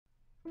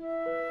Alright,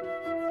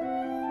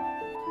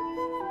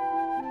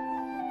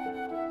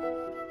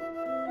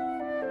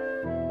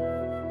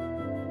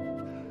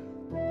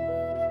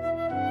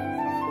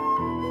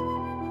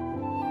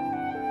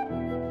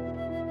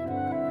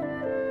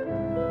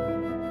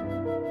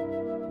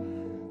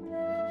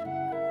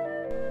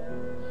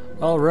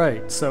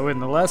 so in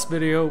the last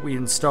video we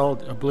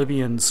installed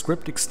Oblivion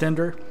script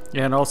extender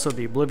and also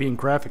the Oblivion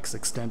graphics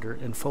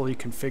extender and fully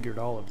configured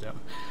all of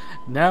them.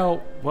 Now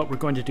what we're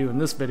going to do in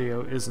this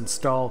video is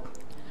install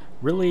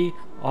really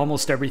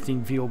almost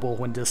everything viewable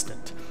when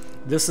distant.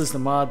 This is the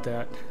mod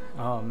that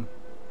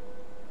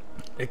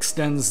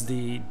extends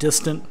the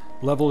distant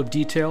level of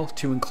detail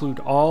to include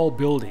all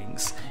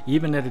buildings.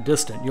 Even at a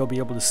distant you'll be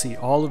able to see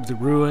all of the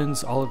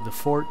ruins, all of the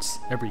forts,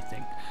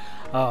 everything.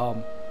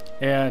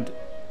 And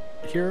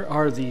here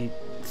are the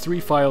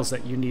three files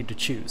that you need to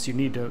choose. You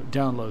need to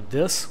download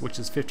this, which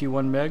is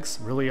 51 megs,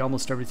 really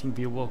almost everything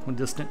viewable when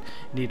distant.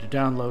 You need to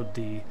download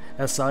the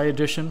SI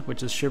edition,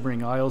 which is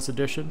Shivering Isles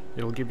edition.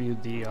 It'll give you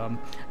the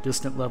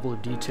distant level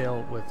of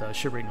detail with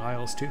Shivering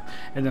Isles too.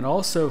 And then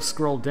also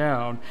scroll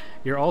down,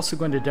 you're also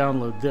going to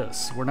download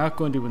this. We're not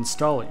going to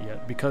install it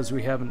yet because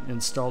we haven't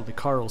installed the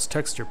Carl's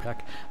texture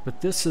pack,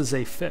 but this is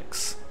a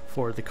fix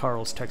for the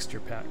Carl's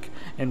texture pack,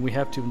 and we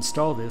have to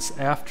install this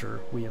after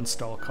we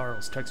install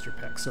Carl's texture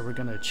pack, so we're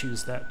going to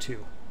choose that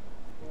too.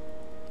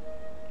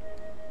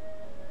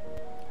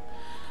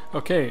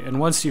 Okay,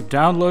 and once you've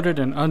downloaded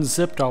and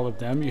unzipped all of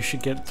them, you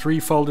should get three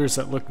folders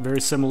that look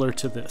very similar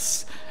to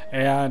this.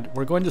 And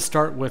we're going to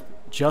start with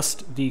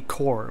just the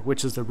core,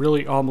 which is the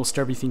really almost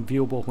everything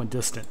viewable when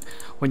distant.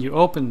 When you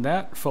open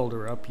that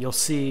folder up, you'll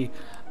see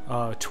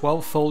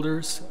 12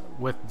 folders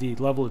with the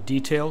level of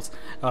details,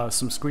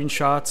 some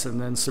screenshots, and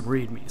then some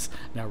readmes.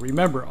 Now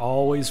remember,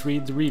 always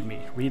read the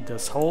readme. Read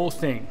this whole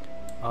thing.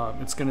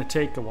 It's going to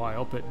take a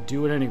while, but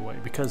do it anyway,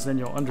 because then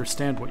you'll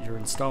understand what you're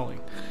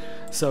installing.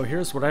 So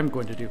here's what I'm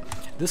going to do.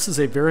 This is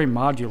a very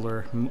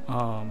modular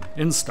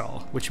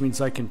install, which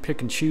means I can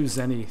pick and choose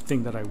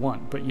anything that I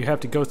want, but you have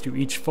to go through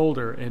each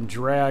folder and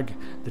drag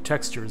the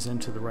textures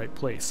into the right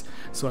place.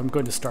 So I'm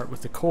going to start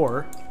with the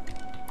core.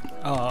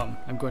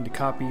 I'm going to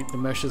copy the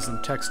meshes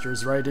and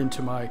textures right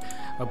into my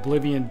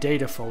Oblivion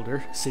data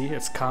folder. See,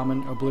 it's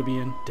common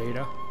Oblivion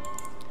data,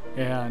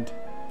 and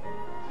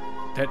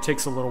that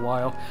takes a little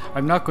while.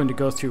 I'm not going to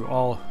go through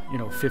all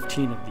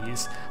 15 of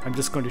these. I'm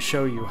just going to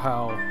show you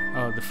how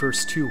the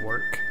first two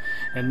work,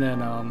 and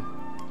then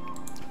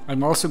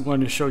I'm also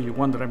going to show you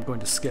one that I'm going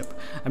to skip.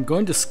 I'm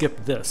going to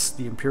skip this,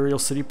 the Imperial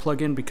City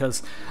plugin,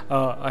 because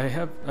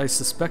I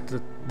suspect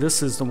that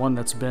this is the one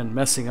that's been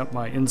messing up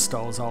my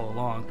installs all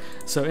along.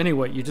 So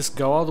anyway, you just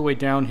go all the way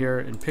down here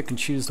and pick and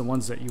choose the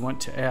ones that you want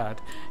to add.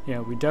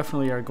 We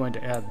definitely are going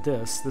to add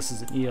this. This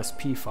is an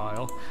ESP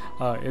file,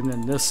 and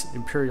then this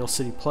Imperial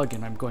City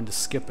plugin, I'm going to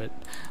skip it.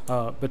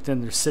 But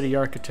then there's city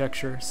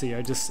architecture. See,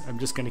 I'm just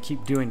going to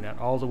keep doing that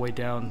all the way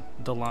down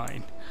the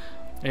line,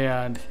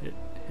 and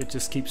it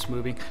just keeps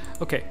moving.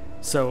 Okay,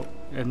 so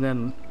and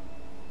then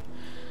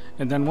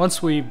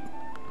once we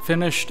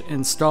finished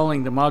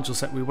installing the modules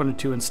that we wanted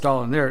to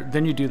install in there,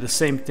 then you do the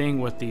same thing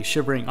with the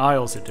Shivering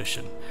Isles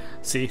edition.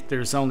 See,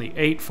 there's only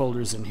 8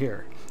 folders in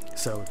here.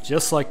 So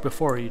just like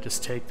before, you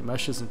just take the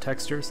meshes and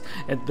textures,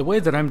 and the way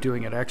that I'm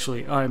doing it,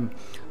 actually, I'm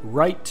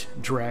right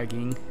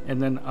dragging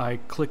and then I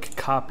click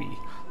copy.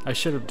 I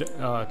should have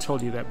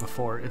told you that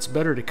before. It's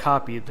better to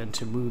copy than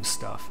to move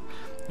stuff.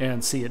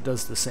 And see, it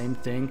does the same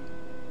thing.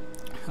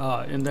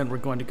 And then we're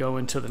going to go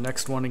into the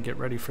next one and get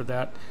ready for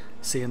that.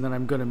 See, and then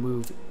I'm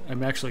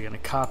actually going to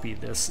copy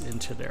this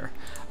into there.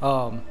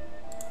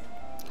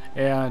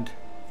 And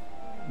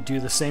do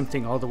the same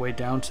thing all the way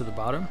down to the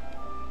bottom.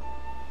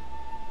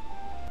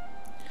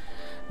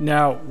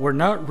 Now, we're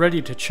not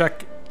ready to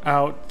check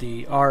out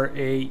the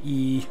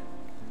RAEVWD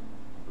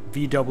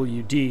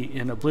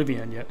in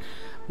Oblivion yet.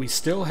 We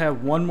still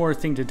have one more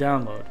thing to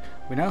download.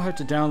 We now have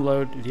to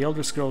download the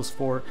Elder Scrolls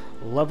 4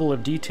 Level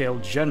of Detail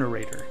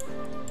Generator.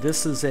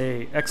 This is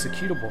a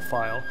executable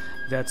file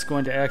that's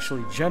going to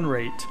actually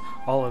generate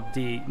all of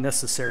the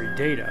necessary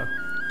data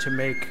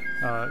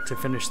to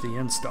finish the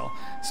install.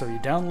 So you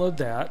download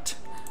that,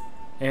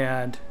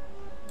 and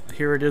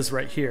here it is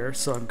right here.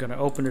 So I'm going to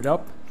open it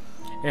up,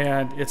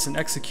 and it's an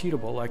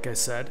executable, like I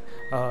said.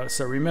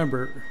 So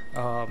remember,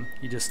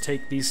 you just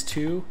take these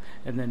two,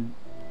 and then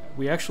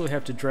we actually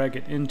have to drag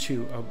it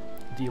into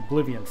the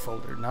Oblivion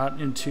folder,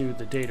 not into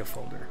the data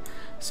folder.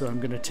 So I'm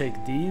going to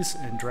take these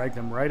and drag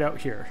them right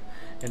out here.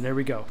 And there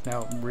we go.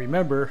 Now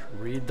remember,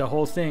 read the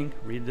whole thing,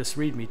 read this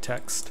README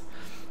text.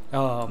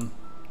 And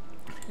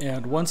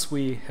once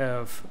we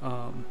have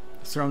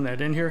thrown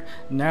that in here,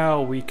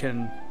 now we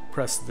can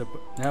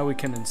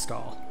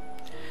install.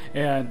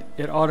 And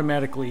it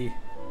automatically,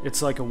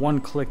 it's like a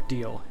one-click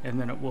deal, and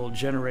then it will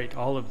generate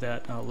all of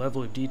that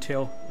level of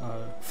detail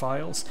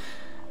files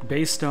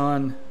based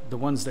on the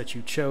ones that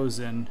you chose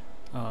in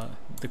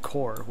the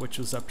core, which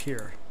was up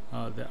here.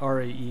 The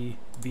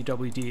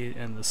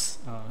RAEVWD and this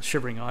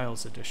Shivering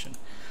Isles edition.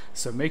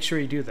 So make sure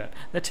you do that.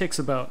 That takes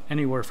about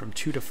anywhere from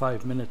 2 to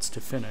 5 minutes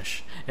to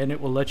finish, and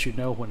it will let you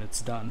know when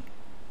it's done.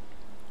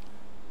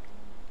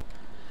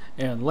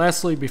 And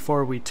lastly,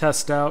 before we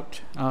test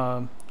out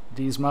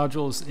these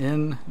modules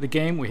in the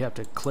game, we have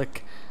to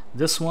click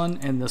this one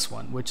and this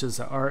one, which is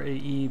the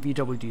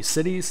RAEVWD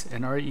Cities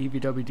and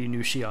RAEVWD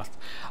New Sheoth.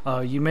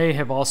 You may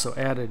have also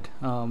added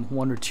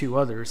one or two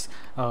others.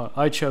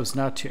 I chose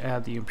not to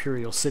add the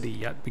Imperial City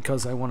yet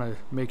because I want to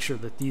make sure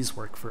that these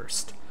work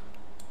first.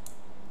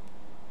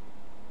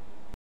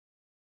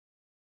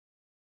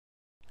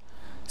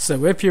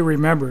 So if you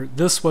remember,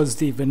 this was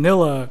the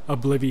vanilla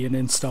Oblivion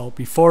install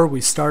before we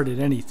started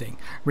anything.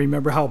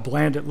 Remember how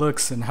bland it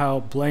looks and how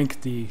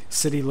blank the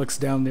city looks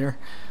down there?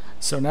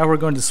 So now we're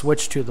going to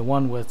switch to the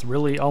one with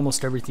really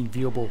almost everything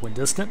viewable when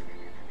distant.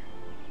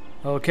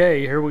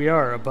 Okay, here we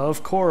are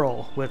above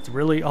Coral with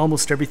really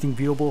almost everything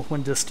viewable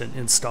when distant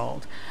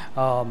installed.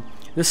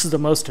 This is the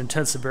most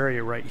intensive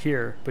area right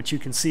here, but you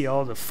can see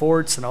all the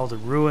forts and all the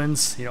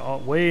ruins, you know, all,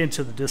 way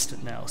into the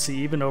distant now.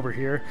 See, even over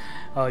here,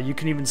 you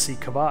can even see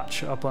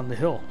Kavach up on the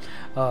hill.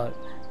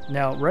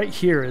 Now, right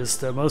here is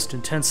the most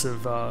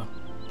intensive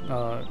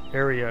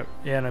area,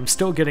 and I'm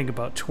still getting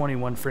about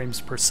 21 frames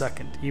per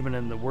second, even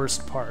in the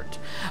worst part.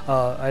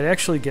 I'd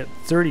actually get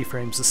 30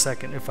 frames a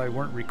second if I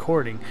weren't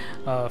recording.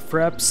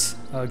 Fraps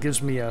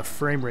gives me a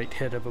frame rate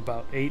hit of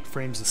about 8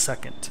 frames a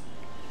second.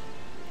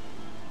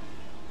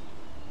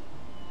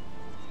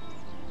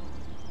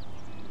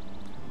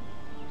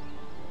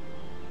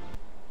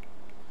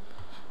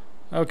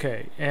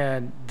 Okay,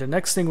 and the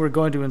next thing we're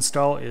going to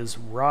install is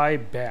Wrye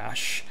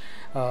bash.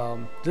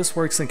 This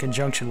works in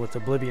conjunction with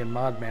Oblivion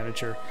Mod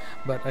Manager,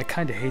 but I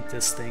kind of hate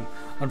this thing.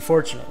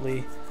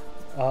 Unfortunately,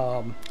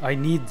 I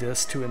need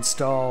this to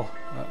install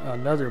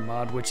another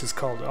mod which is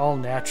called All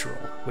Natural,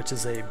 which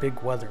is a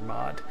big weather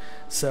mod.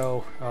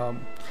 So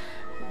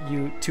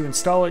to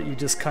install it, you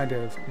just kind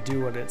of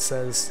do what it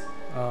says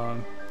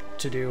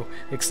to do,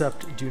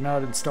 except do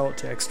not install it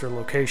to extra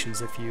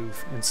locations if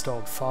you've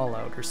installed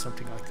Fallout or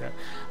something like that.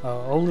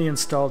 Only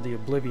install the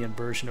Oblivion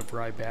version of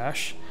Wrye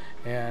bash,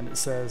 and it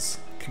says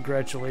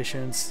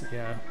congratulations,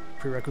 yeah,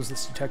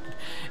 prerequisites detected.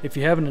 If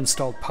you haven't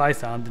installed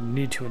Python, then you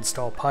need to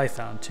install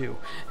Python too,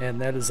 and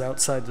that is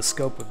outside the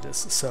scope of this.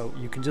 So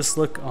you can just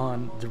look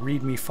on the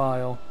README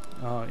file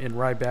in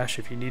Wrye bash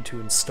if you need to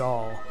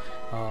install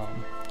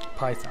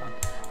Python.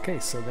 Okay,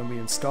 so then we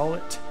install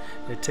it.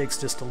 It takes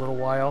just a little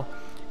while,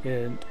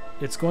 and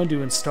it's going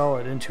to install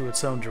it into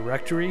its own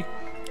directory,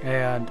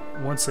 and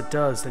once it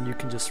does, then you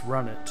can just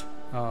run it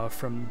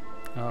from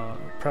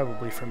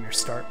probably from your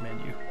start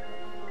menu.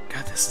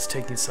 God, this is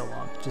taking so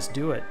long. Just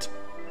do it.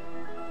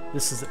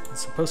 This is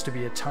supposed to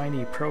be a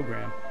tiny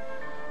program.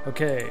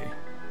 Okay,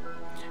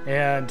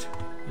 and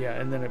yeah,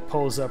 and then it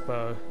pulls up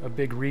a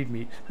big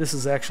README. This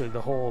is actually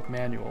the whole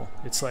manual.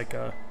 It's like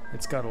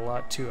it's got a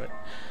lot to it.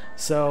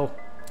 So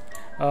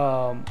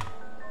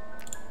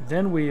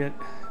then we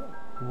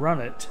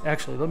run it.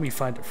 Actually, let me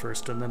find it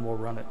first and then we'll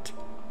run it.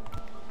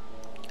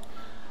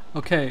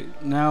 Okay,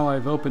 now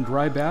I've opened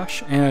Wrye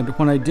bash, and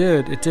when I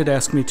did, it did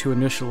ask me to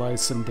initialize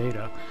some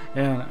data,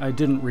 and I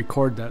didn't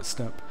record that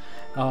step.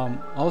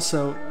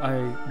 Also,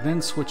 I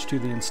then switched to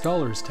the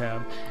Installers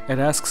tab. It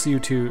asks you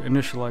to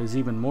initialize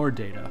even more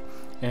data,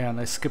 and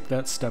I skipped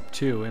that step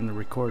too in the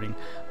recording.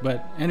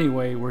 But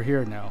anyway, we're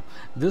here now.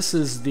 This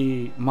is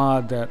the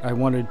mod that I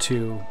wanted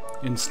to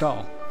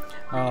install.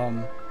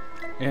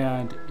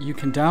 And you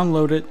can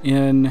download it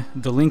in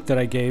the link that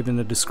I gave in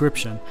the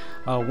description.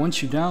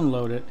 Once you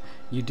download it,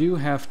 you do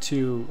have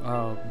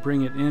to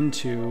bring it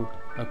into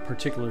a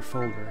particular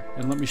folder,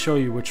 and let me show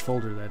you which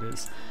folder that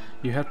is.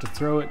 You have to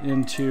throw it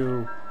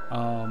into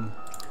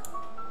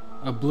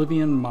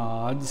Oblivion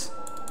mods,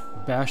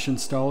 bash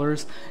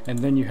installers, and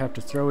then you have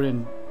to throw it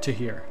into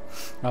here.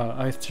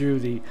 I threw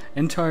the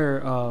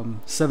entire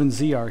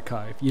 7Z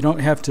archive. You don't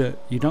have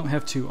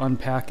to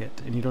unpack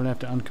it, and you don't have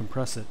to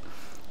uncompress it.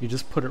 You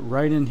just put it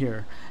right in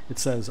here. It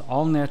says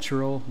all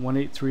natural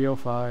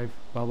 18305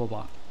 blah blah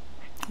blah,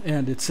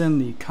 and it's in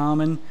the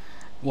common.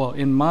 Well,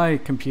 in my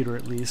computer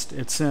at least,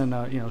 it's in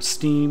you know,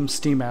 Steam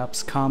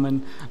apps,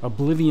 common,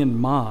 Oblivion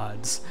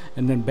mods,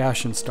 and then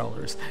bash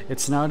installers.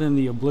 It's not in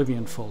the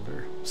Oblivion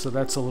folder, so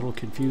that's a little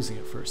confusing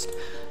at first.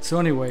 So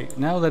anyway,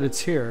 now that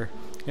it's here,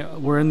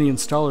 we're in the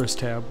Installers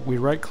tab. We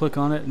right-click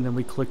on it, and then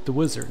we click the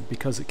wizard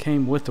because it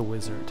came with a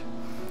wizard,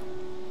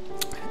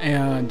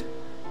 and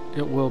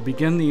it will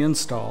begin the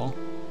install.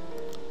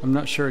 I'm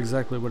not sure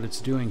exactly what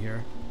it's doing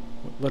here.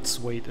 Let's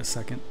wait a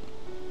second.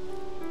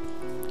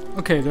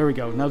 Okay, there we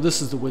go. Now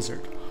this is the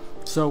wizard.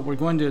 So we're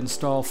going to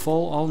install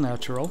full all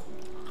natural,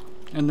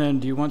 and then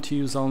do you want to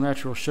use all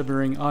natural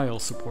Shivering Isle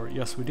support?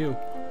 Yes, we do.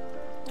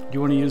 Do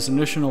you want to use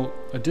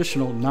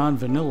additional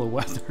non-vanilla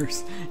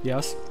weathers?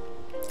 Yes.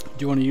 Do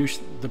you want to use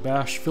the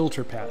bash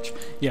filter patch?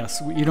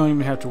 Yes. You don't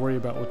even have to worry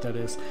about what that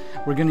is.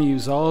 We're going to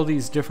use all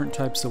these different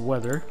types of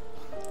weather.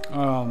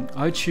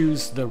 I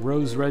choose the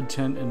rose red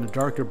tint and the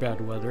darker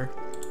bad weather.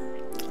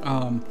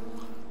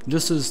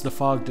 This is the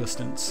fog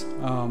distance.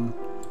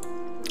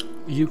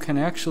 You can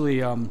actually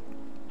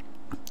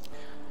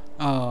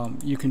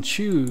you can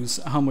choose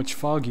how much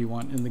fog you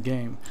want in the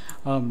game.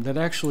 That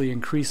actually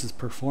increases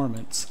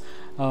performance.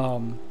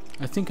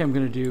 I think I'm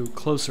going to do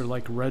closer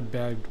like red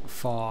bagged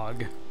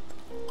fog.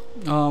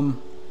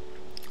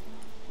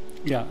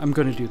 Yeah, I'm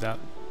going to do that.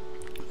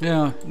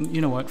 Yeah,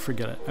 you know what,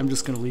 forget it. I'm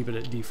just going to leave it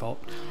at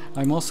default.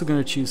 I'm also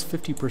going to choose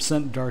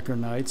 50% darker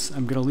nights.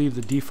 I'm going to leave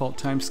the default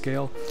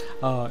timescale,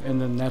 and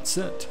then that's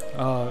it.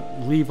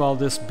 Leave all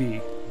this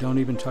be. Don't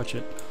even touch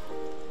it.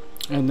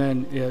 And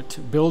then it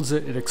builds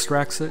it, it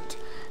extracts it,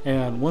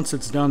 and once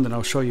it's done, then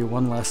I'll show you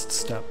one last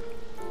step.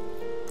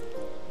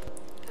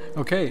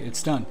 Okay,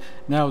 it's done.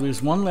 Now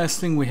there's one last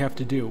thing we have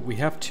to do. We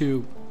have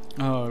to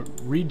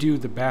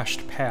redo the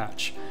bashed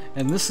patch,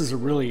 and this is a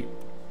really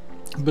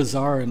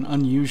bizarre and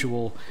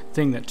unusual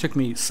thing that took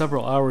me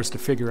several hours to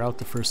figure out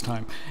the first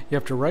time. You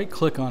have to right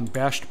click on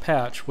bashed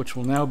patch, which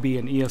will now be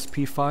an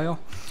ESP file,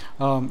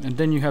 and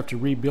then you have to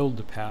rebuild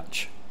the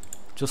patch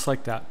just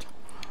like that,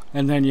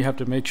 and then you have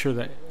to make sure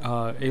that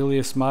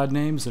alias mod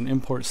names and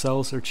import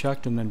cells are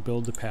checked, and then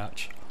build the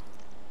patch.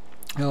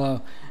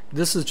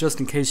 This is just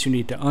in case you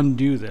need to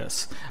undo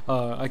this.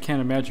 I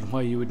can't imagine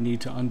why you would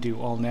need to undo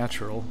all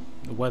natural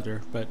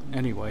weather, but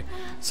anyway.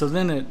 So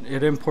then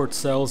it imports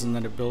cells, and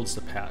then it builds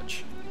the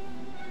patch.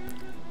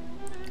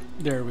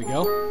 There we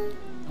go.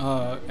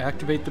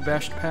 Activate the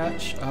bashed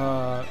patch.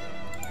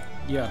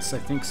 Yes, I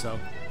think so.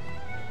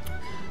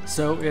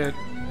 So it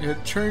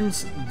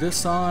turns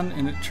this on,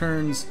 and it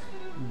turns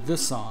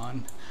this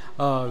on.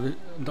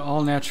 The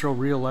all natural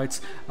real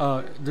lights.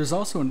 There's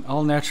also an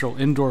all natural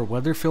indoor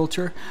weather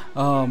filter,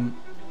 and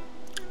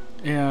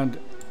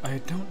I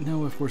don't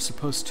know if we're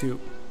supposed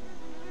to.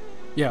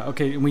 Yeah,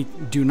 okay, we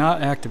do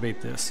not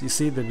activate this. You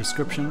see the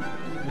description?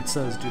 It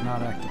says do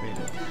not activate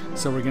it.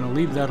 So we're going to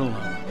leave that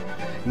alone.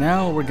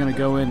 Now we're going to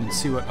go in and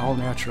see what all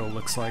natural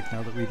looks like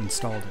now that we've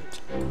installed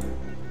it.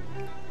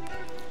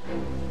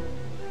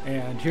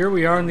 And here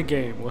we are in the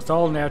game with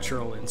all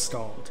natural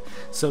installed.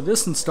 So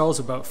this installs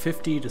about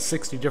 50 to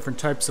 60 different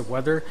types of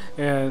weather,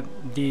 and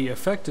the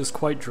effect is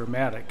quite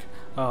dramatic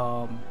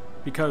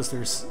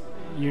because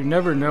you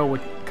never know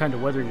what kind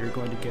of weather you're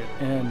going to get,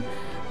 and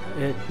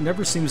it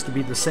never seems to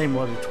be the same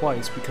weather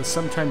twice because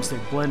sometimes they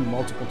blend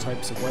multiple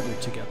types of weather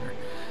together.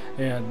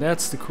 And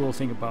that's the cool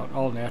thing about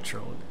all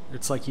natural.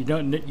 It's like you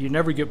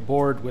never get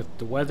bored with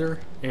the weather,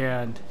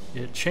 and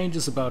it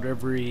changes about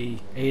every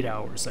 8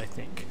 hours, I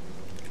think.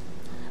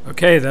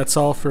 Okay, that's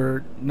all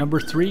for number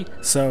 3.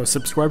 So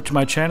subscribe to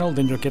my channel,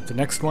 then you'll get the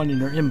next one in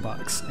your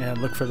inbox.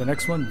 And look for the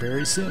next one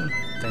very soon.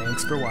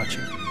 Thanks for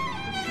watching.